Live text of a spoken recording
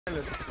Oh.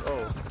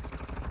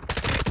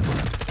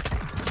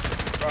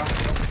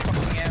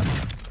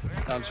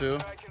 Down two.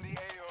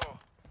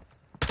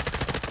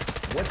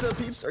 What's up,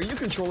 peeps? Are you a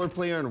controller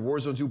player in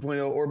Warzone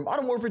 2.0 or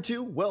Modern Warfare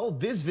 2? Well,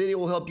 this video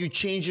will help you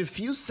change a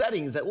few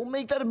settings that will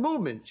make that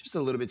movement just a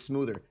little bit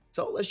smoother.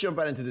 So let's jump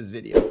right into this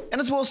video.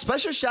 And as well,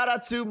 special shout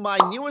out to my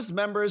newest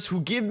members who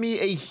give me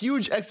a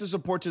huge extra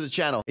support to the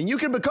channel. And you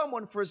can become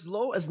one for as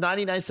low as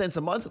 99 cents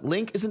a month.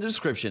 Link is in the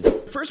description.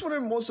 First one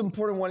and most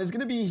important one is going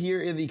to be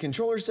here in the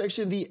controller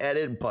section, the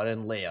edit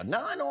button layout.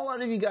 Now, I know a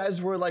lot of you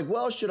guys were like,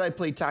 well, should I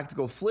play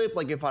tactical flip?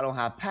 Like if I don't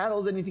have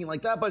paddles, anything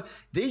like that. But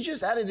they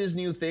just added this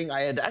new thing.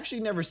 I had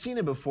actually never seen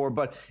it before.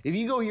 But if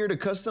you go here to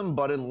custom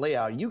button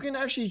layout, you can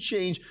actually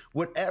change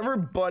whatever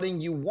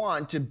button you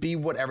want to be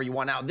whatever you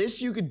want. Now,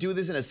 you could do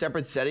this in a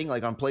separate setting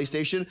like on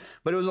PlayStation,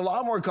 but it was a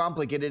lot more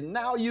complicated.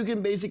 Now you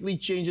can basically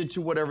change it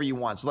to whatever you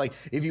want. So like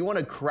if you want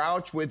to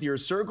crouch with your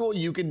circle,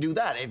 you can do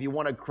that. If you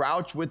want to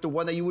crouch with the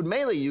one that you would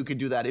melee, you could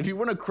do that. If you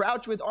want to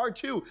crouch with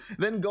R2,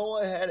 then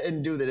go ahead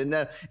and do that. And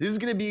this is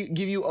going to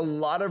give you a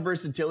lot of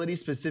versatility,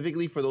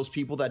 specifically for those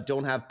people that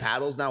don't have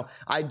paddles. Now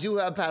I do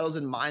have paddles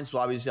in mine, so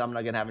obviously I'm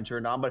not gonna have it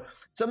turned on, but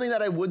something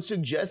that I would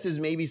suggest is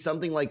maybe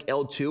something like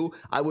L2.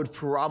 I would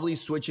probably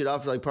switch it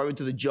up, like probably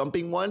to the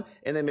jumping one,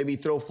 and then maybe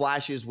throw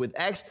flashes with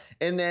X.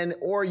 And then,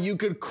 or you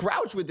could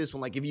crouch with this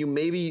one. Like if you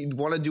maybe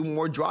want to do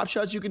more drop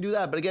shots, you can do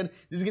that. But again,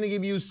 this is going to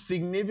give you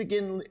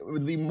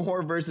significantly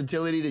more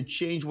versatility to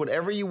change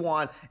whatever you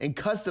want and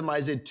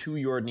customize it to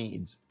your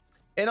needs.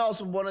 And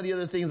also, one of the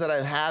other things that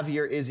I have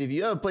here is if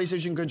you have a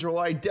PlayStation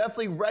controller, I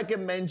definitely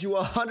recommend you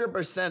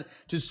 100%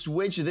 to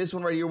switch this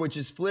one right here, which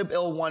is flip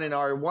L1 and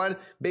R1.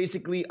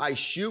 Basically, I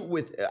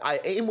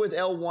aim with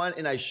L1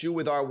 and I shoot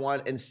with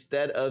R1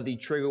 instead of the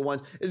trigger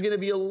ones. It's going to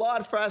be a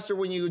lot faster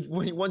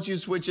once you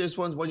switch this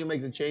one. When you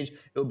make the change,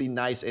 it'll be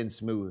nice and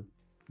smooth.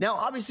 Now,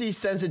 obviously,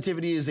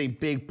 sensitivity is a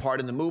big part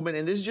in the movement,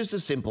 and this is just a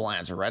simple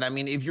answer, right? I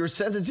mean, if your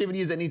sensitivity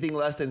is anything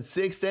less than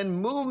 6, then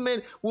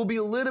movement will be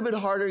a little bit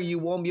harder. You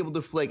won't be able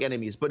to flick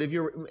enemies. But if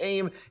your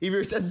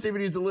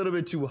sensitivity is a little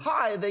bit too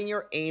high, then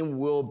your aim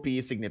will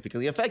be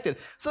significantly affected.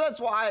 So that's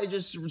why I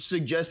just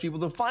suggest people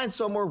to find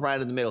somewhere right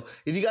in the middle.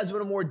 If you guys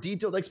want a more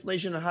detailed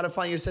explanation on how to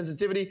find your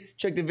sensitivity,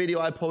 check the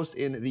video I post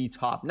in the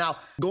top. Now,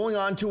 going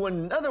on to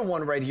another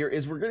one right here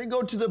is we're going to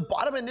go to the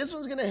bottom, and this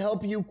one's going to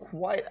help you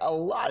quite a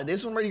lot.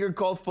 This one right here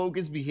called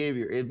focus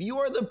behavior. If you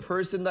are the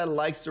person that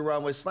likes to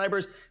run with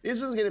snipers, this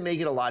one's going to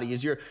make it a lot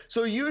easier.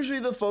 So usually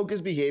the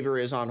focus behavior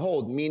is on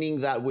hold, meaning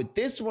that with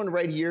this one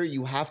right here,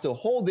 you have to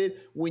hold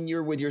it when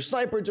you're with your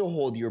sniper to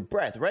hold your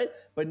breath, right?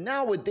 But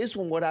now with this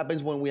one, what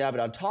happens when we have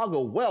it on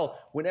toggle? Well,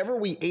 whenever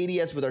we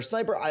ADS with our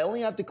sniper, I only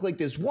have to click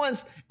this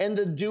once and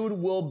the dude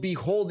will be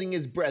holding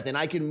his breath and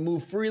I can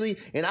move freely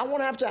and I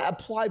won't have to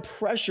apply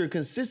pressure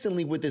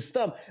consistently with this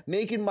thumb,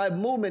 making my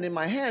movement in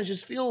my hands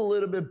just feel a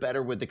little bit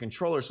better with the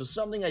controller. So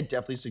something I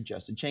definitely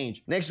suggest to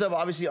change. Next up,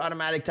 obviously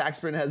automatic tack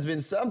sprint has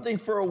been something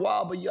for a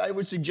while, but I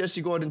would suggest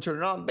you go ahead and turn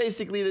it on.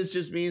 Basically, this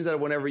just means that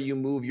whenever you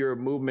move your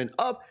movement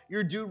up,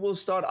 your dude will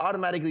start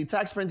automatically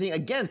tack sprinting.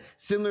 Again,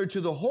 similar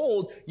to the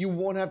hold, you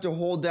won't have to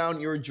hold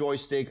down your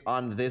joystick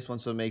on this one,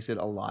 so it makes it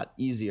a lot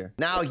easier.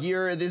 Now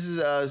here, this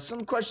is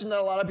some question that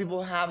a lot of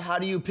people have. How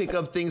do you pick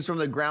up things from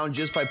the ground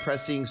just by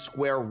pressing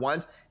square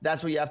once?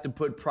 That's where you have to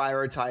put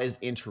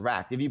prioritize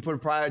interact. If you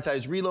put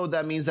prioritize reload,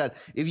 that means that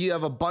if you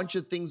have a bunch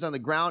of things on the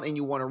ground and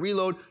you want to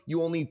reload,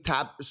 you only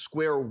tap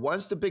square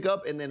once to pick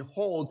up and then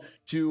hold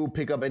to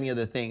pick up any of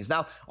the things.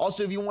 Now,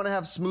 also, if you want to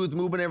have smooth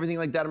movement, everything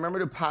like that,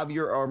 remember to have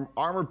your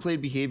armor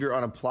plate behavior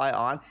on apply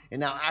on. And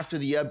now after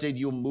the update,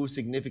 you'll move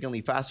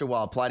significantly faster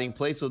while applying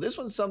plate. So this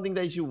one's something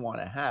that you want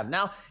to have.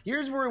 Now,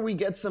 here's where we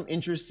get some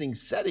interesting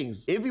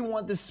settings. If you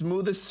want the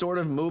smoothest sort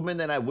of movement,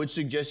 then I would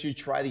suggest you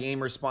try the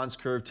aim response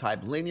curve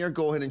type linear.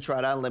 Go ahead and try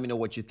it out and let me know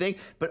what you think.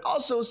 But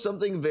also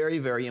something very,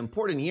 very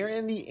important here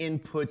in the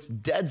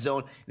inputs dead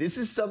zone. This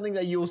is something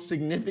that you'll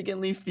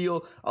significantly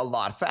feel a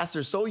lot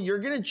faster. So you're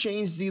going to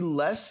change the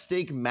left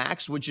stick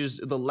max, which is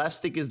the left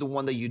stick is the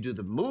one that you do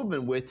the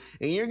movement with,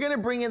 and you're going to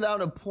bring it down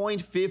to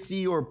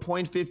 0.50 or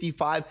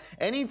 0.55,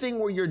 anything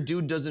where your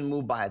dude doesn't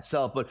move by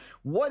itself. But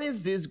what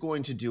is this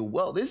going to do?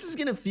 Well, this is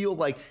going to feel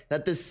like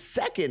that the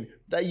second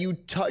that you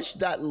touch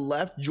that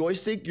left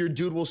joystick, your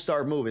dude will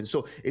start moving.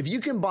 So if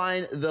you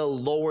combine the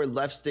lower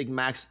left stick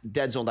max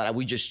dead zone that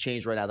we just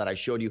changed right now that I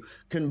showed you,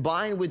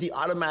 combined with the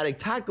automatic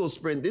tactical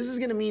sprint, this is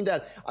going to mean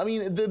that, I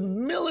mean, the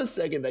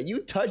millisecond that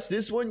you touch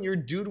this one, your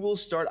dude will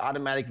start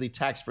automatically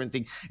tack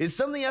sprinting. It's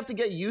something you have to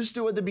get used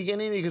to at the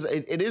beginning because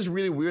it is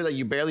really weird that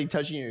you barely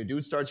touching and your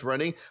dude starts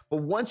running.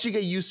 But once you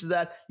get used to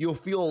that, you'll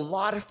feel a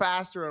lot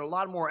faster and a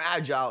lot more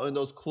agile in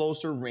those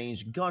closer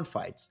range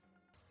gunfights.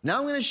 Now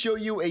I'm going to show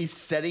you a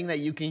setting that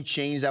you can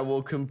change that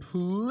will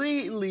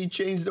completely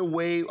change the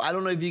way. I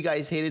don't know if you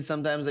guys hate it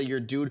sometimes that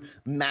your dude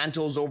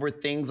mantles over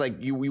things, like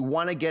you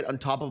want to get on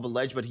top of a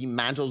ledge, but he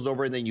mantles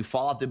over and then you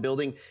fall off the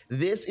building.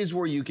 This is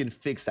where you can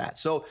fix that.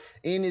 So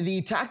in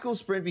the tactical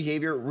sprint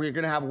behavior, we're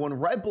going to have one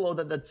right below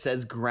that that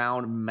says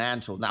ground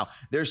mantle. Now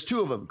there's two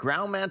of them,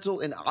 ground mantle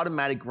and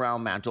automatic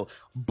ground mantle.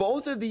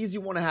 Both of these you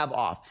want to have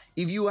off.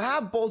 If you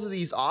have both of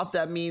these off,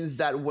 that means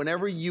that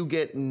whenever you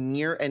get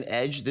near an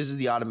edge, this is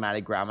the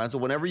automatic ground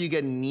mantle. Whenever you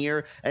get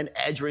near an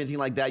edge or anything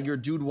like that, your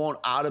dude won't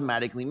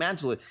automatically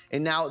mantle it.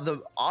 And now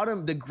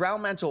the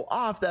ground mantle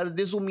off, that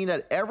this will mean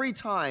that every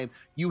time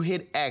you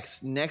hit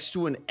X next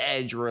to an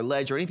edge or a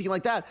ledge or anything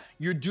like that,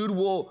 your dude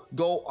will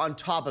go on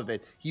top of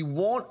it. He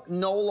won't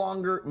no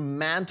longer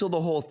mantle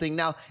the whole thing.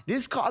 Now,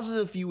 this causes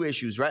a few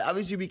issues, right?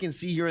 Obviously, we can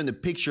see here in the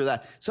picture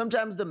that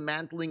sometimes the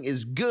mantling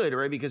is good,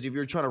 right? Because if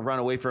you're trying to run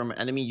away from an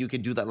enemy, you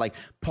can do that like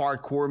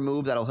parkour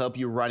move that'll help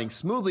you running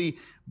smoothly.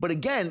 But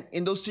again,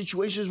 in those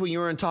situations when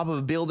you're on top of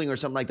a building or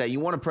something like that, you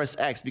want to press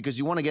X because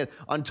you want to get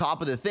on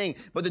top of the thing.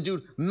 But the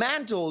dude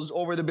mantles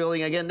over the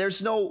building. Again,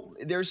 there's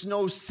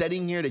no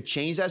setting here to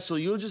change that. So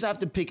you'll just have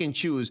to pick and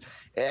choose.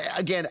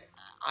 Again,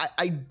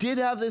 I did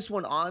have this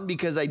one on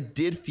because I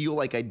did feel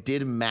like I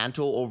did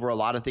mantle over a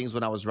lot of things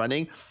when I was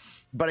running.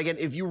 But again,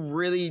 if you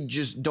really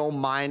just don't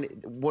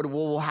mind, what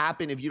will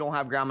happen if you don't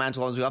have ground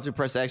mantle on, so you have to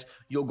press X,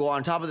 you'll go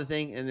on top of the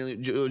thing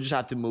and you'll just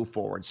have to move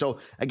forward. So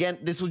again,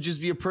 this will just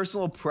be a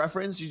personal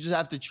preference. You just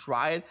have to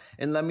try it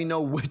and let me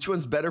know which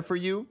one's better for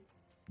you.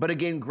 But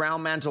again,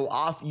 ground mantle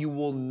off, you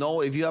will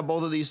know, if you have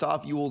both of these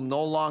off, you will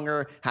no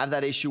longer have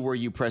that issue where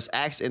you press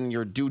X and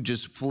your dude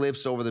just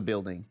flips over the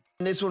building.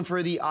 And this one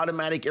for the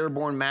automatic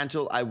airborne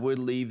mantle, I would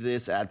leave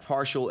this at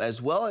partial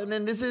as well. And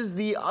then this is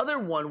the other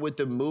one with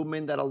the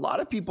movement that a lot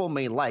of people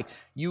may like.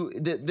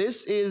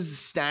 This is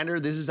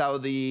standard. This is how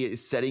the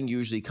setting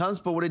usually comes.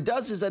 But what it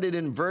does is that it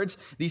inverts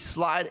the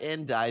slide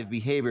and dive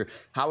behavior.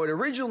 How it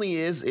originally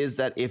is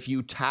that if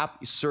you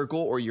tap circle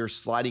or you're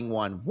sliding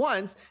one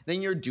once,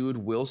 then your dude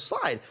will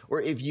slide.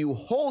 Or if you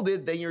hold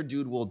it, then your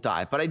dude will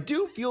dive. But I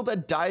do feel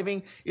that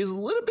diving is a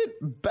little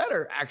bit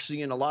better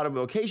actually in a lot of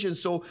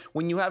occasions. So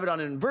when you have it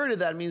on inverted,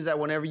 that means that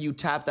whenever you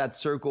tap that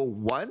circle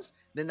once,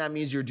 then that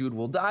means your dude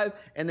will dive.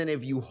 And then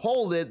if you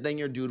hold it, then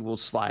your dude will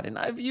slide. And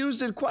I've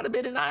used it quite a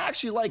bit and I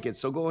actually like it.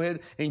 So go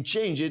ahead and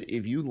change it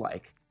if you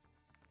like.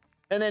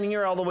 And then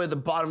here all the way at the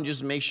bottom,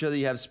 just make sure that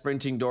you have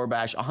sprinting door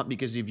bash on,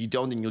 because if you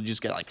don't, then you'll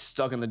just get like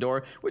stuck in the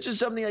door, which is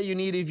something that you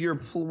need if you're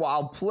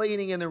while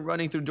planing and then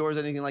running through doors,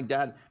 anything like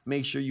that.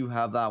 Make sure you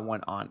have that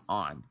one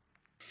on.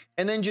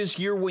 And then just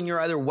here, when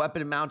you're either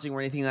weapon mounting or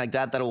anything like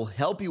that, that'll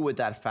help you with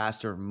that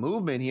faster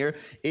movement here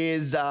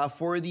is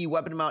for the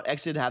weapon mount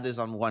exit, have this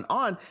on one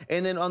on.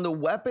 And then on the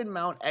weapon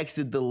mount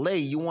exit delay,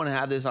 you want to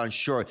have this on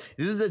short.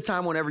 This is the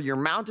time whenever you're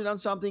mounted on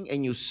something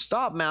and you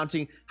stop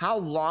mounting, how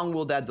long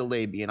will that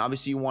delay be? And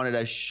obviously you want it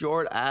as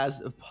short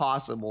as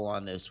possible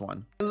on this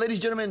one. And ladies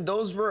and gentlemen,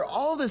 those were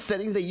all the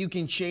settings that you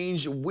can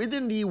change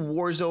within the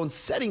Warzone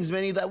settings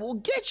menu that will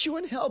get you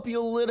and help you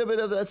a little bit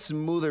of that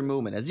smoother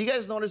movement. As you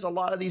guys notice, a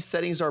lot of these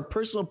settings are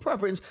personal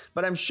preference,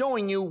 but I'm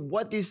showing you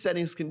what these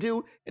settings can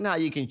do and how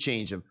you can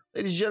change them.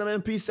 Ladies and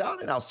gentlemen, peace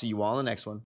out, and I'll see you all in the next one.